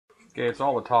Okay, it's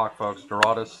all the talk, folks.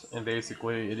 Doradus, and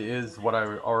basically it is what I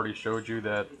already showed you,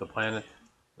 that the planet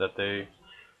that they,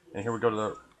 and here we go to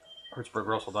the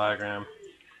Hertzsprung-Russell diagram,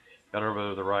 got over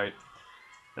to the right,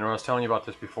 and what I was telling you about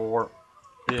this before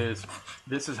is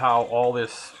this is how all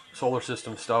this solar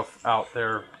system stuff out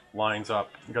there lines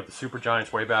up. You got the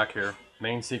supergiants way back here,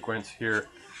 main sequence here,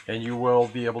 and you will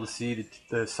be able to see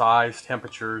the size,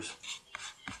 temperatures,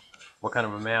 what kind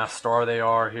of a mass star they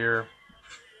are here.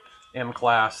 M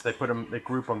class, they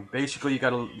group them. Basically, you got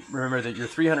to remember that you're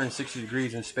 360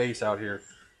 degrees in space out here.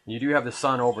 You do have the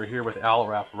sun over here with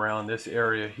Alorap around this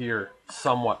area here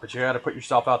somewhat, but you got to put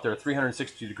yourself out there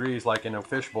 360 degrees like in a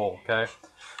fishbowl, okay?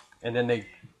 And then they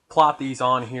plot these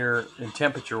on here in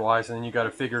temperature wise, and then you got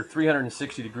to figure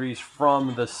 360 degrees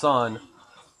from the sun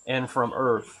and from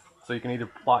Earth. So you can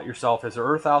either plot yourself as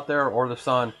Earth out there or the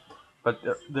sun, but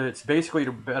it's basically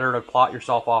better to plot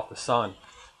yourself off the sun,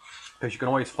 because you can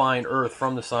always find Earth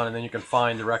from the sun, and then you can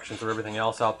find directions of everything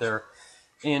else out there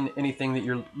in anything that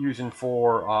you're using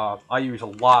for. I use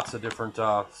lots of different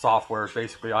softwares.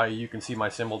 Basically, you can see my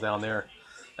symbol down there,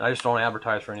 and I just don't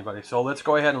advertise for anybody. So let's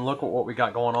go ahead and look at what we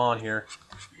got going on here.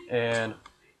 And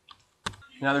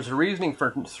now there's a reasoning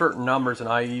for certain numbers in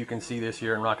IE. You can see this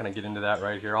here. I'm not going to get into that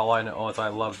right here. All I know is I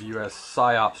love the U.S.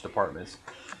 PSYOPs departments.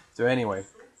 So anyway,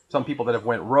 some people that have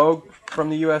went rogue from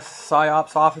the U.S.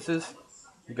 PSYOPs offices,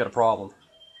 you got a problem.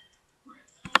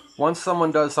 Once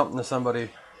someone does something to somebody.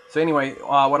 So anyway,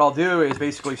 what I'll do is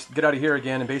basically get out of here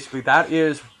again, and basically that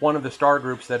is one of the star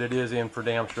groups that it is in for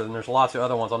damn sure. And there's lots of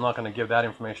other ones. I'm not going to give that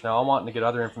information now. I'm wanting to get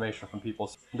other information from people.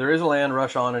 There is a land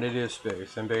rush on it. It is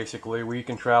space, and basically we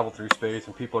can travel through space,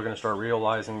 and people are going to start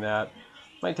realizing that.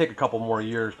 It might take a couple more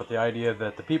years, but the idea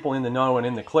that the people in the know and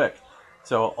in the click.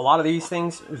 So a lot of these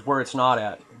things is where it's not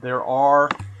at. There are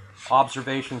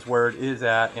observations where it is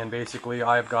at, and basically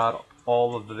I've got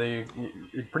all of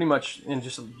pretty much, and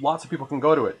just lots of people can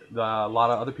go to it. A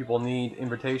lot of other people need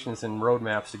invitations and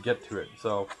roadmaps to get to it.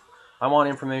 So I want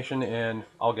information, and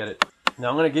I'll get it. Now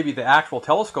I'm going to give you the actual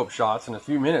telescope shots in a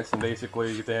few minutes, and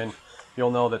basically then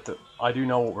you'll know that I do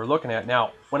know what we're looking at.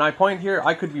 Now when I point here,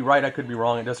 I could be right, I could be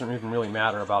wrong. It doesn't even really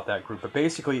matter about that group, but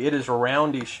basically it is a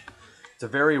roundish, it's a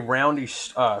very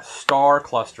roundish star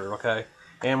cluster, okay?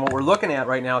 And what we're looking at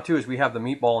right now too is we have the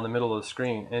meatball in the middle of the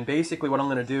screen, and basically what I'm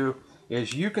going to do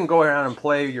is you can go around and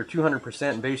play your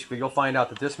 200%, and basically you'll find out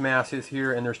that this mass is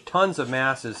here, and there's tons of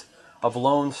masses of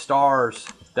lone stars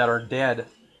that are dead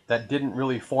that didn't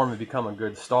really form and become a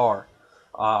good star.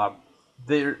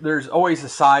 There's always a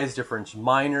size difference,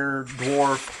 minor,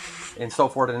 dwarf, and so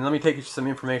forth, and let me take you some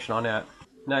information on that.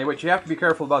 Now what you have to be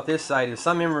careful about this site is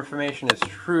some information is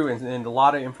true, and a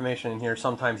lot of information in here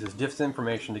sometimes is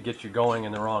disinformation to get you going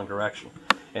in the wrong direction.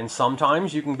 And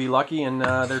sometimes you can be lucky, and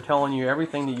they're telling you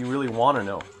everything that you really want to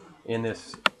know in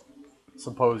this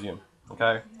symposium,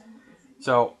 okay?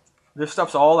 So this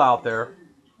stuff's all out there.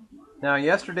 Now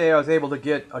yesterday I was able to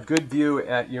get a good view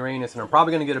at Uranus, and I'm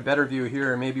probably going to get a better view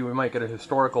here, and maybe we might get a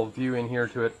historical view in here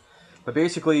to it. But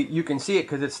basically you can see it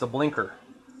because it's the blinker.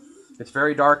 It's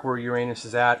very dark where Uranus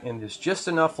is at, and there's just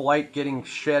enough light getting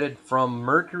shedded from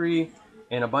Mercury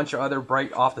and a bunch of other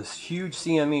bright off this huge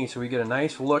CME, so we get a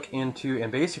nice look into.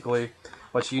 And basically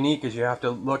what's unique is you have to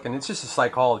look, and it's just a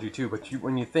psychology too, but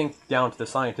when you think down to the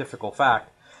scientific fact,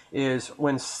 is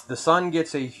when the sun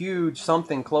gets a huge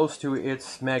something close to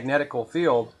its magnetical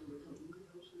field,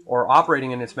 or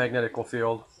operating in its magnetical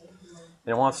field,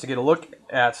 and it wants to get a look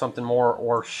at something more,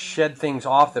 or shed things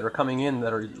off that are coming in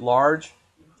that are large.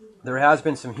 There has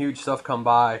been some huge stuff come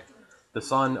by the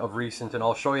sun of recent, and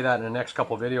I'll show you that in the next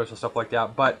couple of videos and stuff like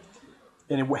that, but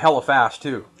and hella fast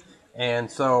too. And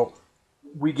so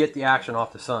we get the action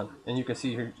off the sun, and you can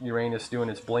see Uranus doing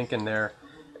its blinking there.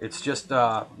 It's just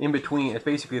in between. It's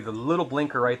basically the little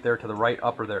blinker right there to the right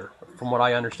upper there, from what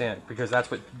I understand, because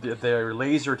that's what their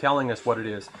laser telling us what it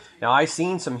is. Now I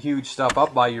seen some huge stuff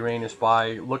up by Uranus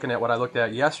by looking at what I looked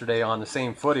at yesterday on the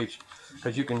same footage,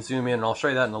 because you can zoom in, and I'll show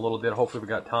you that in a little bit. Hopefully we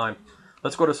got time.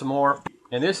 Let's go to some more.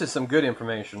 And this is some good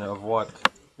information of what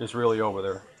is really over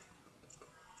there.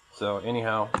 So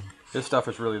anyhow, this stuff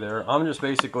is really there. I'm just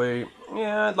basically,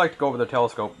 yeah, I'd like to go over the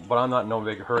telescope, but I'm not in no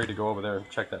big hurry to go over there and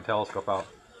check that telescope out.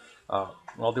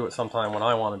 I'll do it sometime when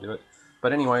I want to do it.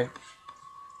 But anyway,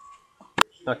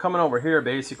 now coming over here,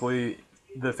 basically,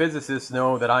 the physicists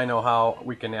know that I know how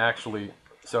we can actually,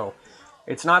 so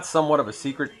it's not somewhat of a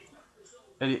secret,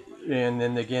 and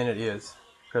then again it is,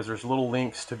 because there's little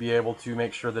links to be able to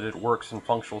make sure that it works and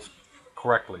functions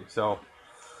correctly. So,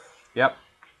 yep,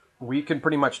 we can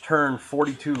pretty much turn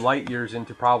 42 light years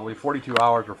into probably 42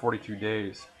 hours or 42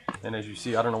 days. And as you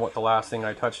see, I don't know what the last thing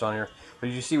I touched on here, but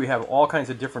as you see, we have all kinds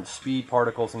of different speed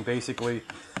particles, and basically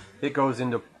it goes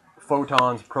into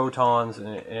photons, protons,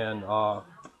 and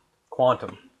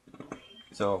quantum.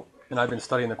 So, and I've been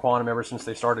studying the quantum ever since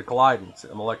they started colliding.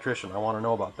 I'm an electrician. I want to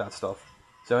know about that stuff.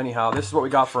 So anyhow, this is what we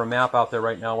got for a map out there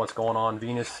right now, what's going on,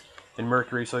 Venus and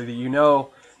Mercury, so that you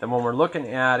know that when we're looking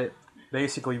at it,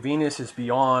 basically Venus is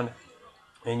beyond,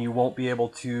 and you won't be able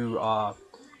to,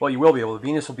 well, you will be able to.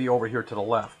 Venus will be over here to the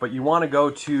left. But you want to go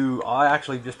to,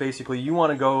 actually, just basically, you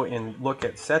want to go and look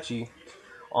at Secchi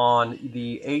on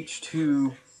the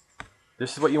H2.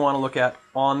 This is what you want to look at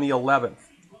on the 11th.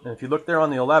 And if you look there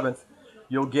on the 11th,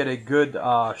 you'll get a good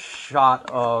shot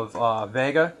of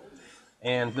Vega.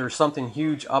 And there's something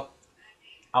huge up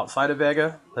outside of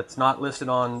Vega that's not listed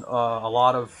on a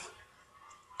lot of.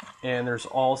 And there's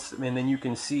also, and then you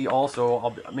can see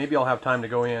also, maybe I'll have time to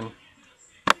go in.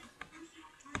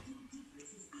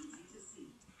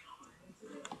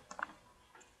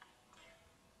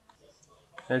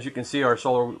 As you can see, our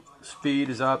solar speed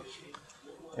is up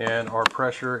and our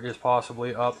pressure is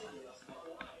possibly up,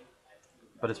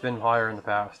 but it's been higher in the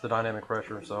past, the dynamic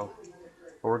pressure, so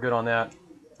but we're good on that.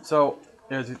 So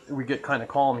as we get kind of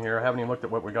calm here, I haven't even looked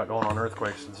at what we got going on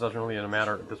earthquakes. It doesn't really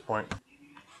matter at this point.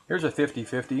 Here's a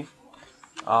 50-50.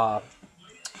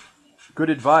 Good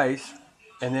advice,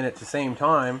 and then at the same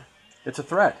time, it's a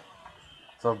threat.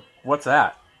 So what's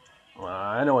that? Well,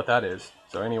 I know what that is.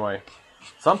 So anyway,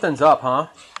 something's up, huh?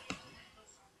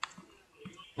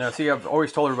 Now see, I've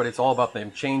always told everybody it's all about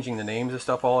them changing the names of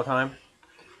stuff all the time.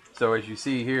 So as you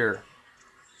see here,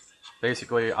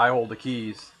 basically I hold the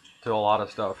keys to a lot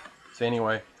of stuff. So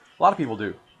anyway, a lot of people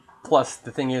do. Plus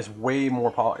the thing is way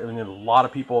more I mean, a lot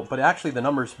of people, but actually the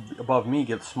numbers above me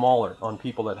get smaller on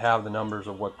people that have the numbers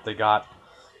of what they got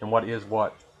and what is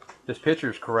what. This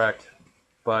picture is correct,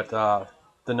 but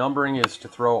the numbering is to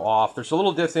throw off. There's a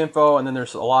little disinfo, and then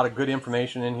there's a lot of good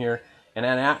information in here. And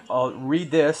then I'll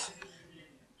read this,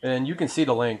 and you can see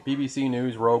the link, BBC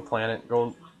News, Rogue Planet.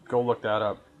 Go look that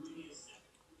up.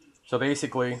 So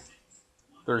basically,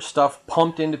 there's stuff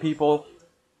pumped into people.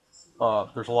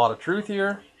 There's a lot of truth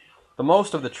here. The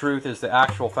most of the truth is the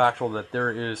actual factual that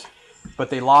there is, but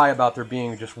they lie about there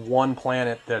being just one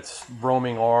planet that's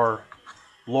roaming our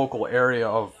local area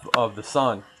of the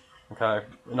sun. Okay,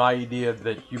 an idea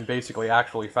that you basically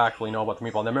actually factually know about the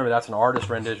people. And remember, that's an artist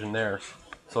rendition there.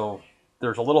 So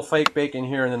there's a little fake bake in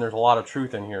here, and then there's a lot of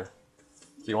truth in here.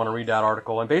 So you want to read that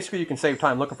article. And basically, you can save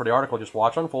time looking for the article. Just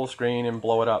watch on full screen and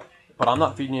blow it up. But I'm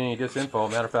not feeding you any disinfo.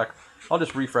 Matter of fact, I'll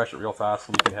just refresh it real fast,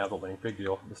 and you can have the link. Big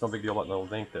deal. It's no big deal letting the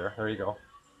link there. There you go.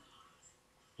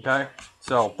 Okay?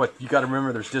 So, but you got to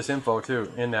remember there's disinfo,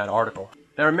 too, in that article.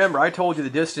 Now remember, I told you the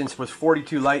distance was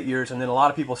 42 light years, and then a lot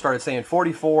of people started saying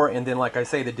 44, and then like I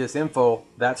say, the disinfo,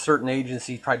 that certain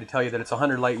agency tried to tell you that it's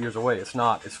 100 light years away. It's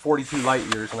not. It's 42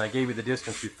 light years, and I gave you the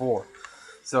distance before.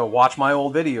 So watch my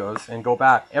old videos and go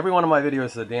back. Every one of my videos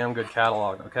is a damn good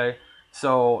catalog, okay?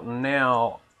 So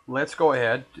now, let's go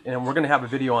ahead, and we're going to have a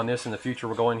video on this in the future.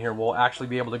 We'll go in here, we'll actually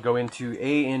be able to go into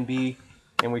A and B,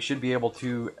 and we should be able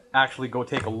to actually go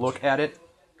take a look at it,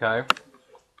 okay?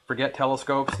 Forget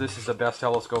telescopes. This is the best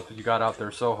telescope that you got out there,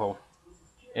 Soho.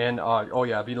 And, oh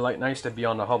yeah, it'd be nice to be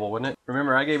on the Hubble, wouldn't it?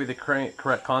 Remember, I gave you the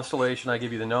correct constellation. I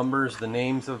give you the numbers, the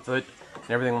names of it, and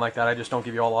everything like that. I just don't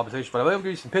give you all the observations, but I will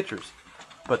give you some pictures.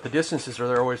 But the distances are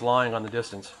they're always lying on the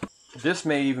distance. This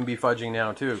may even be fudging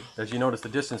now, too. As you notice, the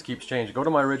distance keeps changing. Go to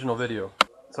my original video.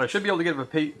 So I should be able to give a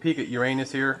peek at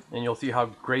Uranus here, and you'll see how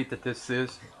great that this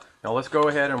is. Now let's go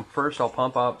ahead, and first I'll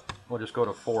pump up. We'll just go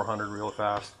to 400 real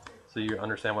fast, so you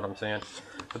understand what I'm saying.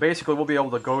 So basically, we'll be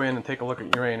able to go in and take a look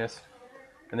at Uranus.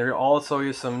 And there also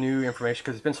is some new information,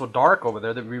 because it's been so dark over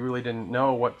there that we really didn't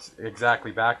know what's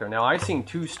exactly back there. Now, I seen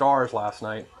 2 stars last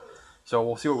night, so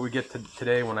we'll see what we get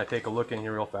today when I take a look in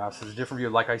here real fast. It's a different view.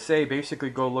 Like I say, basically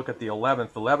go look at the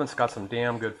 11th. The 11th's got some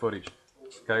damn good footage.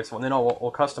 Okay, so then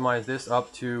we'll customize this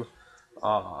up to,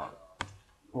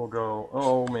 we'll go,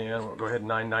 oh man, we'll go ahead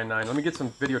 999. Let me get some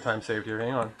video time saved here,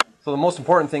 hang on. So the most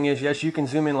important thing is, yes, you can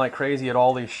zoom in like crazy at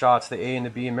all these shots, the A and the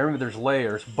B, and remember there's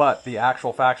layers, but the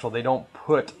actual factual, they don't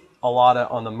put a lot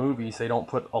on the movies, they don't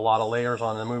put a lot of layers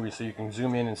on the movies, so you can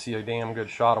zoom in and see a damn good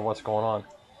shot of what's going on.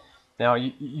 Now,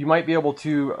 you might be able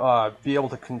to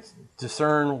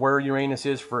discern where Uranus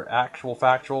is for actual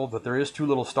factual, but there is 2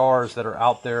 little stars that are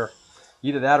out there.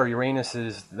 Either that or Uranus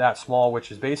is that small,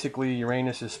 which is basically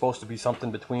Uranus is supposed to be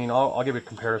something between, I'll give you a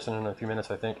comparison in a few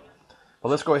minutes, I think. But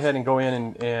let's go ahead and go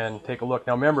in and take a look.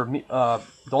 Now remember, the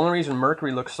only reason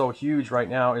Mercury looks so huge right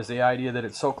now is the idea that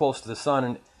it's so close to the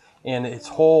sun and its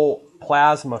whole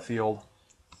plasma field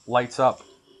lights up.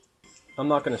 I'm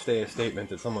not going to say a statement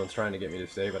that someone's trying to get me to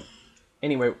say, but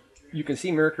anyway, you can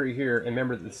see Mercury here, and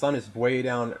remember the sun is way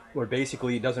down, or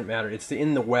basically it doesn't matter. It's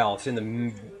in the well, it's in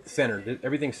the center.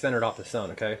 Everything's centered off the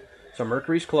sun, okay? So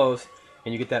Mercury's close,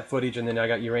 and you get that footage, and then I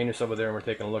got Uranus over there, and we're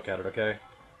taking a look at it, okay?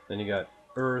 Then you got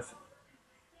Earth,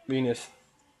 Venus,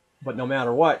 but no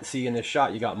matter what, see in this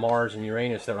shot, you got Mars and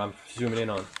Uranus that I'm zooming in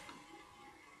on.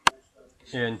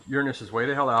 And Uranus is way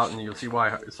the hell out, and you'll see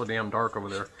why it's so damn dark over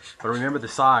there. But remember the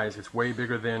size, it's way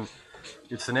bigger than,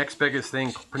 it's the next biggest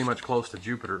thing pretty much close to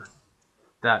Jupiter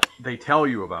that they tell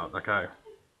you about, okay?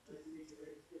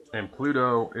 And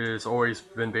Pluto is always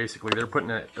been basically, they're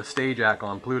putting a stage act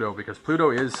on Pluto because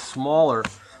Pluto is smaller,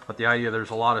 but the idea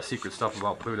there's a lot of secret stuff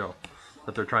about Pluto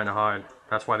that they're trying to hide.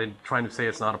 That's why they're trying to say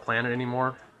it's not a planet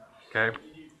anymore, okay?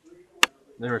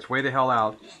 There, it's way the hell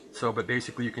out. So, but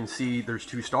basically you can see there's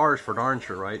two stars for darn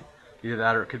sure, right? Either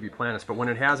that or it could be planets. But when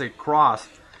it has a cross,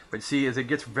 but see, as it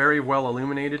gets very well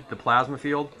illuminated, the plasma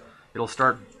field, it'll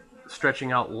start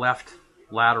stretching out left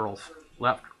laterals,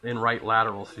 left and right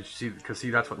laterals. You see, because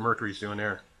see, that's what Mercury's doing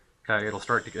there. Okay, it'll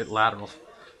start to get laterals.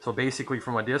 So basically,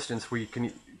 from a distance, we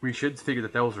should figure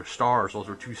that those are stars. Those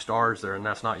are two stars there, and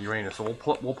that's not Uranus. So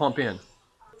we'll pump in.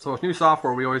 So with new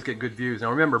software, we always get good views. Now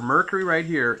remember, Mercury right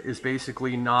here is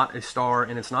basically not a star,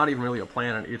 and it's not even really a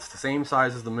planet. It's the same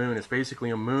size as the moon. It's basically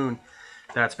a moon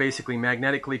that's basically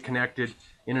magnetically connected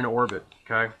in an orbit,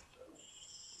 okay?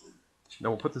 Then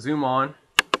we'll put the zoom on,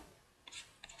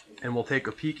 and we'll take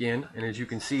a peek in, and as you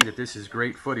can see that this is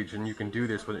great footage, and you can do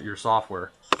this with your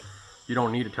software. You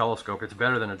don't need a telescope. It's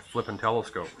better than a flipping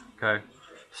telescope, okay?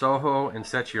 Soho and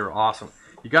Setchi are awesome.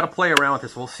 You got to play around with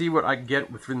this. We'll see what I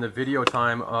get within the video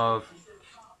time of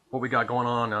what we got going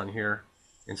on here,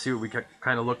 and see what we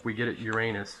kind of look we get at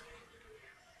Uranus.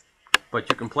 But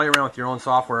you can play around with your own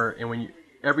software, and when you,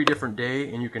 every different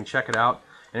day, and you can check it out.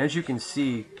 And as you can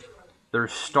see,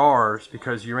 there's stars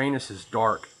because Uranus is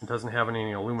dark. It doesn't have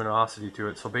any luminosity to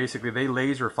it. So basically, they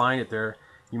laser find it there.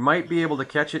 You might be able to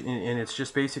catch it, and it's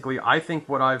just basically, I think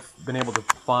what I've been able to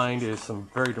find is some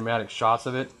very dramatic shots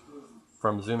of it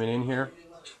from zooming in here.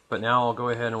 But now I'll go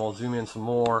ahead and we'll zoom in some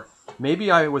more. Maybe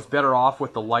I was better off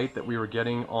with the light that we were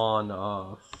getting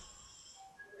on,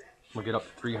 we'll get up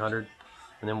to 300,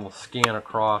 and then we'll scan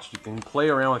across. You can play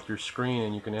around with your screen,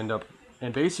 and you can end up,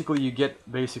 and basically you get,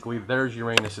 there's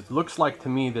Uranus. It looks like to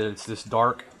me that it's this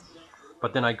dark,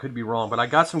 but then I could be wrong. But I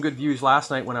got some good views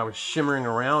last night when I was shimmering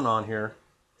around on here.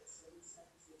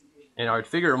 And I would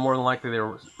figure more than likely they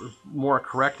were more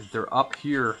correct if they're up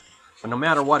here. But no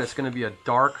matter what, it's going to be a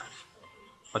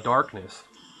darkness.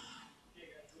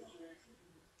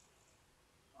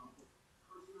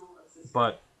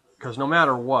 But because no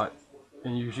matter what,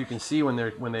 and as you can see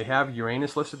when they have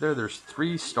Uranus listed there, there's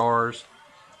 3 stars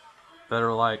that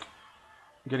are like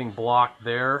getting blocked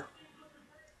there.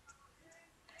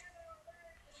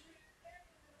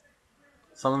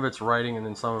 Some of it's writing and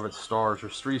then some of it's stars.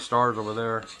 There's 3 stars over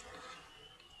there.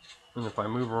 And if I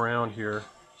move around here,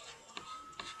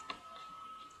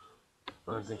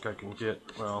 I think I can get,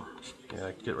 well, yeah,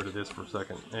 I can get rid of this for a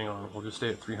second. Hang on, we'll just stay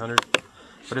at 300.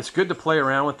 But it's good to play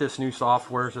around with this new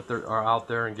softwares that are out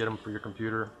there and get them for your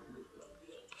computer.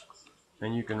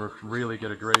 And you can really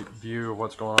get a great view of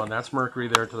what's going on. That's Mercury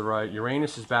there to the right.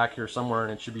 Uranus is back here somewhere,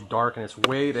 and it should be dark, and it's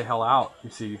way the hell out, you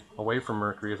see, away from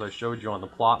Mercury, as I showed you on the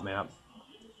plot map.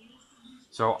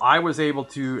 So I was able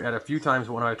to, at a few times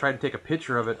when I tried to take a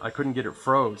picture of it, I couldn't get it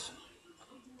froze.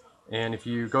 And if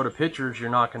you go to pictures, you're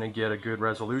not going to get a good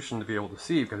resolution to be able to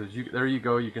see, because there you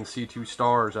go, you can see 2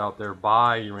 stars out there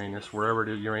by Uranus, wherever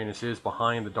Uranus is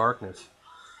behind the darkness.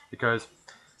 Because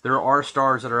there are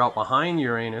stars that are out behind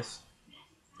Uranus,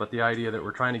 but the idea that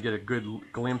we're trying to get a good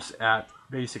glimpse at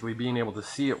basically being able to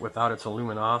see it without its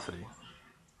luminosity.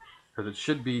 Because it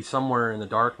should be somewhere in the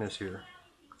darkness here.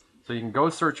 So you can go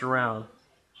search around.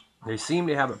 They seem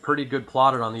to have it pretty good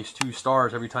plotted on these 2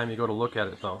 stars every time you go to look at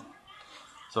it though.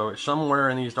 So it's somewhere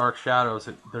in these dark shadows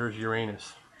there's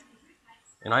Uranus.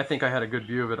 And I think I had a good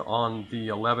view of it on the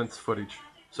 11th footage.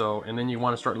 So, and then you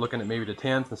want to start looking at maybe the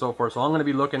 10th and so forth. So I'm going to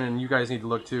be looking, and you guys need to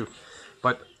look too.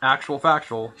 But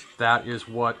factual, that is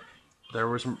what, there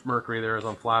was Mercury there as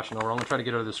I'm flashing over. I'm going to try to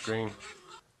get it out of the screen.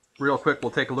 Real quick,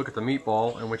 we'll take a look at the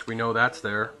meatball, in which we know that's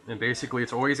there. And basically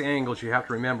it's always angles, you have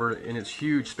to remember, and it's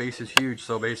huge, space is huge.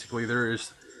 So basically there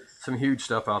is some huge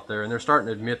stuff out there, and they're starting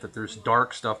to admit that there's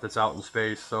dark stuff that's out in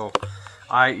space. So,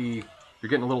 i.e., you're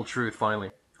getting a little truth finally.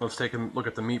 Let's take a look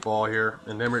at the meatball here,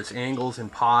 and remember it's angles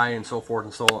and pi and so forth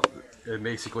and so on. It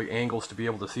basically angles to be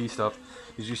able to see stuff.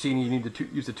 As you see, you need to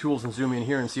use the tools and zoom in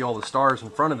here and see all the stars in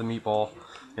front of the meatball,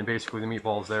 and basically the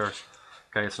meatball is there.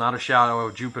 Okay, it's not a shadow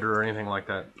of Jupiter or anything like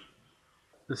that.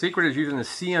 The secret is using the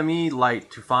CME light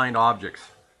to find objects,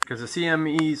 because the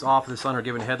CMEs off of the sun are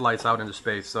giving headlights out into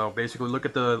space. So basically look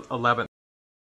at the 11th.